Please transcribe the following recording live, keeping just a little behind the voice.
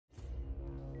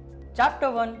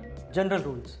Chapter 1 General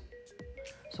Rules.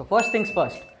 So first things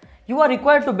first, you are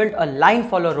required to build a line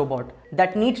follower robot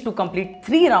that needs to complete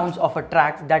 3 rounds of a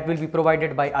track that will be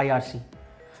provided by IRC.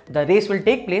 The race will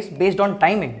take place based on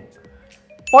timing.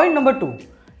 Point number 2,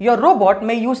 your robot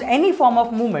may use any form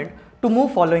of movement to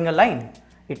move following a line.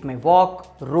 It may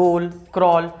walk, roll,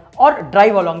 crawl or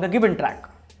drive along the given track.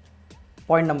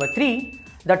 Point number 3,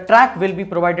 the track will be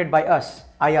provided by us,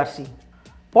 IRC.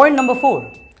 Point number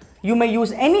 4, you may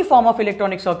use any form of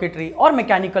electronic circuitry or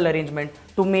mechanical arrangement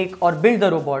to make or build the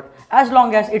robot as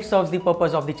long as it serves the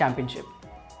purpose of the championship.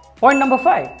 Point number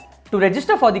 5, to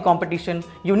register for the competition,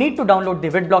 you need to download the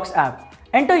WitBlox app,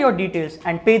 enter your details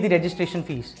and pay the registration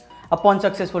fees. Upon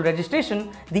successful registration,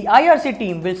 the IRC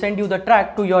team will send you the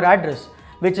track to your address,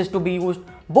 which is to be used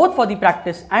both for the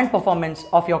practice and performance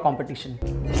of your competition.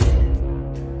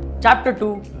 Chapter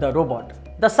 2 The Robot.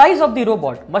 The size of the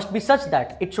robot must be such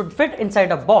that it should fit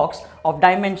inside a box of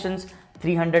dimensions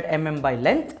 300 mm by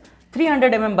length,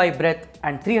 300 mm by breadth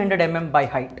and 300 mm by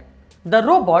height. The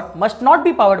robot must not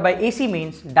be powered by AC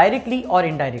mains directly or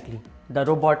indirectly. The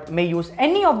robot may use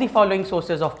any of the following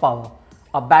sources of power: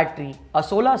 a battery, a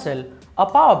solar cell, a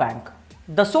power bank.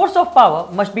 The source of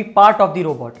power must be part of the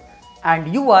robot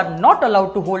and you are not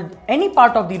allowed to hold any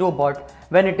part of the robot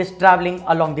when it is traveling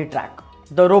along the track.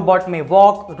 The robot may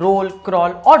walk, roll,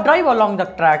 crawl or drive along the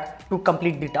track to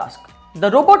complete the task. The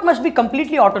robot must be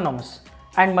completely autonomous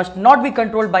and must not be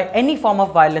controlled by any form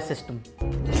of wireless system.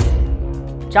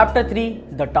 Chapter 3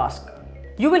 The Task.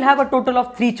 You will have a total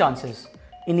of 3 chances.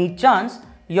 In each chance,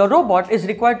 your robot is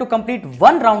required to complete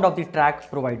 1 round of the track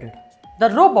provided. The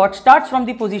robot starts from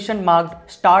the position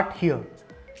marked Start Here.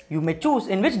 You may choose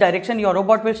in which direction your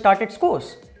robot will start its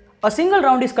course. A single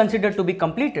round is considered to be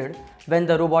completed when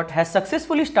the robot has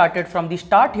successfully started from the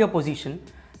Start Here position,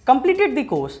 completed the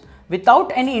course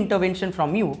without any intervention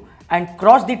from you and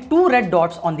crossed the 2 red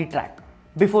dots on the track.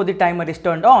 Before the timer is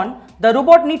turned on, the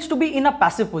robot needs to be in a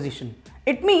passive position.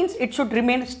 It means it should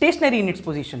remain stationary in its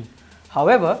position.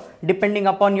 However, depending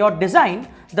upon your design,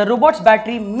 the robot's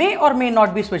battery may or may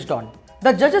not be switched on.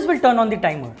 The judges will turn on the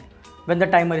timer. When the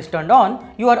timer is turned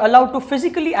on, you are allowed to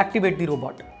physically activate the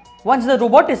robot. Once the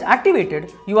robot is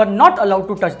activated, you are not allowed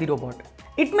to touch the robot.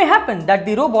 It may happen that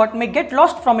the robot may get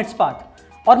lost from its path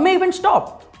or may even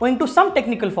stop owing to some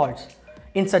technical faults.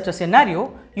 In such a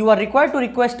scenario, you are required to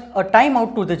request a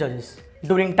timeout to the judges.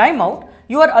 During timeout,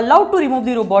 you are allowed to remove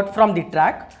the robot from the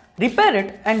track, repair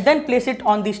it and then place it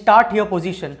on the Start Here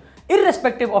position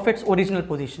irrespective of its original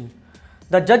position.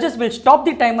 The judges will stop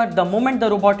the timer the moment the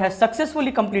robot has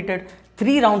successfully completed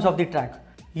 3 rounds of the track.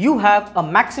 You have a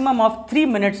maximum of 3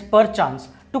 minutes per chance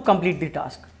to complete the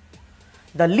task.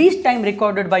 The least time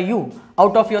recorded by you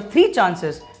out of your 3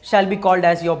 chances shall be called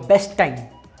as your best time.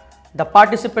 The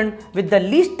participant with the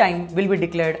least time will be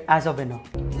declared as a winner.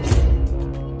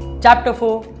 Chapter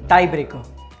 4 Tiebreaker.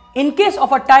 In case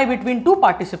of a tie between 2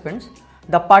 participants,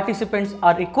 the participants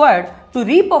are required to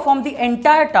re-perform the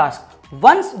entire task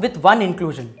once with 1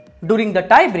 inclusion. During the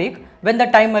tie break, when the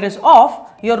timer is off,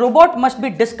 your robot must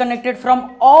be disconnected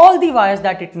from all the wires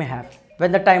that it may have.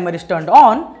 When the timer is turned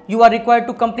on, you are required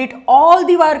to complete all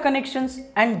the wire connections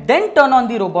and then turn on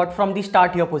the robot from the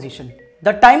Start Here position.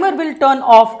 The timer will turn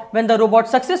off when the robot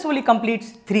successfully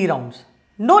completes 3 rounds.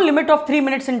 No limit of 3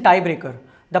 minutes in tiebreaker.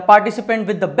 The participant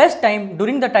with the best time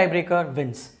during the tiebreaker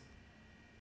wins.